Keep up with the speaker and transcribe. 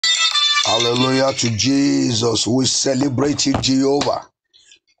Hallelujah to Jesus. We celebrate you, Jehovah.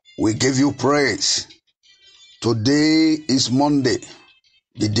 We give you praise. Today is Monday,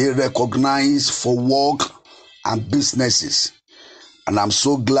 the day recognized for work and businesses. And I'm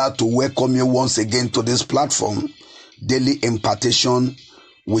so glad to welcome you once again to this platform, Daily Impartation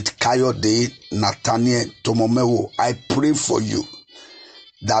with Kayode, Nathaniel, Tomomewo. I pray for you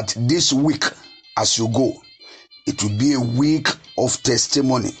that this week, as you go, it will be a week of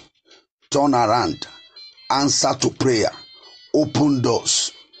testimony, turn around, answer to prayer, open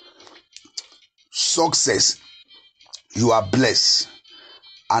doors, success. You are blessed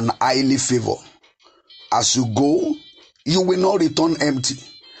and highly favored. As you go, you will not return empty.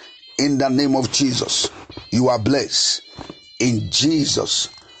 In the name of Jesus, you are blessed. In Jesus'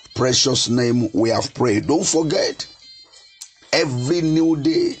 precious name we have prayed. Don't forget, every new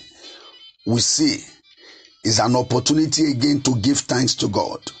day we see is an opportunity again to give thanks to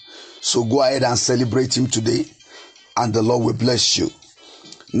God. So go ahead and celebrate Him today, and the Lord will bless you.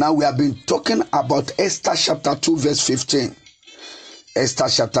 Now we have been talking about Esther chapter 2 verse 15. Esther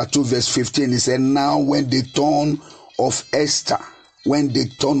chapter 2 verse 15, it said, now when the turn of Esther,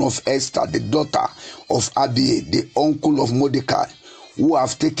 the daughter of Abiah, the uncle of Mordecai, who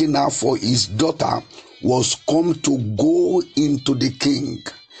have taken her for his daughter, was come to go into the king,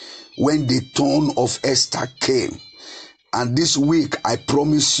 when the turn of Esther came. And this week, I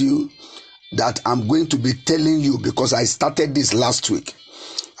promise you that I'm going to be telling you, because I started this last week,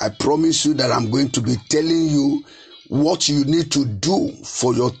 I promise you that I'm going to be telling you what you need to do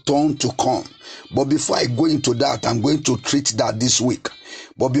for your turn to come. But before I go into that, I'm going to treat that this week.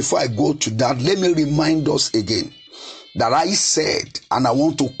 But before I go to that, let me remind us again that I said, and I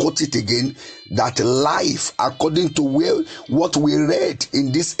want to quote it again, that life, according to what we read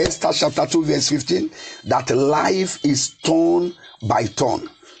in this Esther chapter 2 verse 15, that life is turn by turn.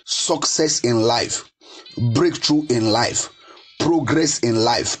 Success in life, breakthrough in life, progress in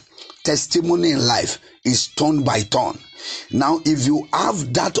life, testimony in life is turn by turn. Now, if you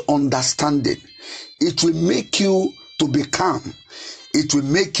have that understanding, it will make you to be calm. It will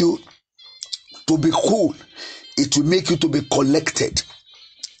make you to be cool. It will make you to be collected.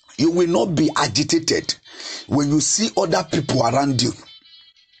 You will not be agitated when you see other people around you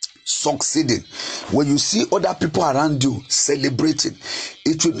succeeding. When you see other people around you celebrating,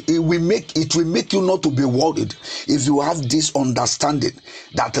 it will make you not to be worried if you have this understanding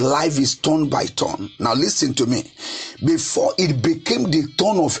that life is turn by turn. Now listen to me. Before it became the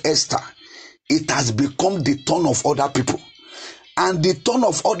turn of Esther, it has become the turn of other people. And the turn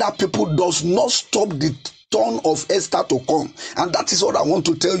of other people does not stop the turn of Esther to come. And that is what I want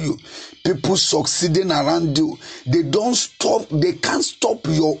to tell you. People succeeding around you, they can't stop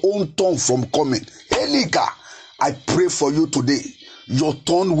your own turn from coming. Elika, I pray for you today. Your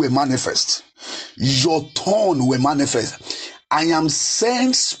turn will manifest. Your turn will manifest. I am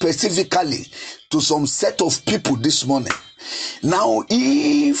sent specifically to some set of people this morning. Now,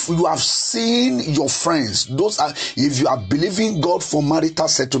 if you have seen your friends, if you are believing God for marital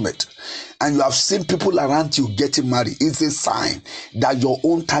settlement, and you have seen people around you getting married, it's a sign that your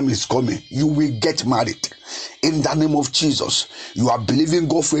own time is coming. You will get married. In the name of Jesus, you are believing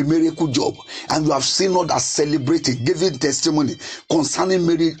God for a miracle job, and you have seen others celebrating, giving testimony concerning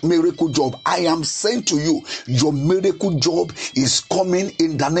miracle job. I am saying to you, your miracle job is coming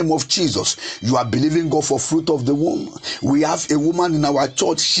in the name of Jesus. You are believing God for fruit of the womb. We have a woman in our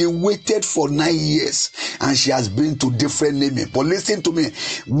church. She waited for 9 years, and she has been to different naming. But listen to me,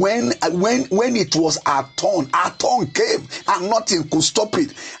 when it was our turn came, and nothing could stop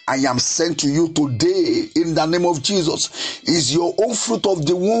it. I am sent to you today in the name of Jesus. Is your own fruit of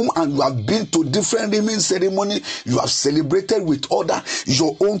the womb, and you have been to different naming ceremony. You have celebrated with other.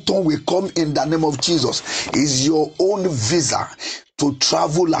 Your own turn will come in the name of Jesus. Is your own visa to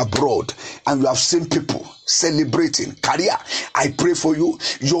travel abroad, and you have seen people celebrating career. I pray for you.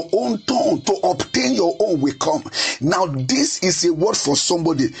 Your own turn to obtain your own will come. Now, this is a word for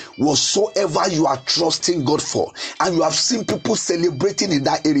somebody. Whatsoever you are trusting God for, and you have seen people celebrating in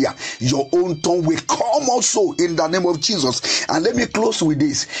that area, your own turn will come also in the name of Jesus. And let me close with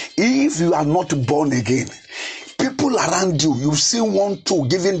this. If you are not born again, people around you, you've seen 1, 2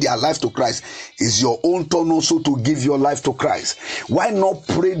 giving their life to Christ. Is your own turn also to give your life to Christ? Why not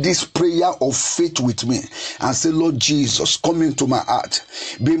pray this prayer of faith with me and say, Lord Jesus, come into my heart.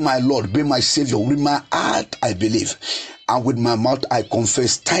 Be my Lord, be my Savior. With my heart, I believe, and with my mouth, I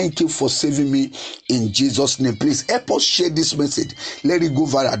confess. Thank you for saving me in Jesus' name. Please help us share this message. Let it go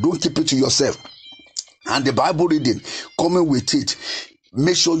viral. Don't keep it to yourself. And the Bible reading, coming with it,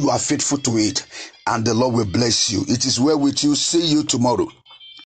 make sure you are faithful to it, and the Lord will bless you. It is well with you. See you tomorrow.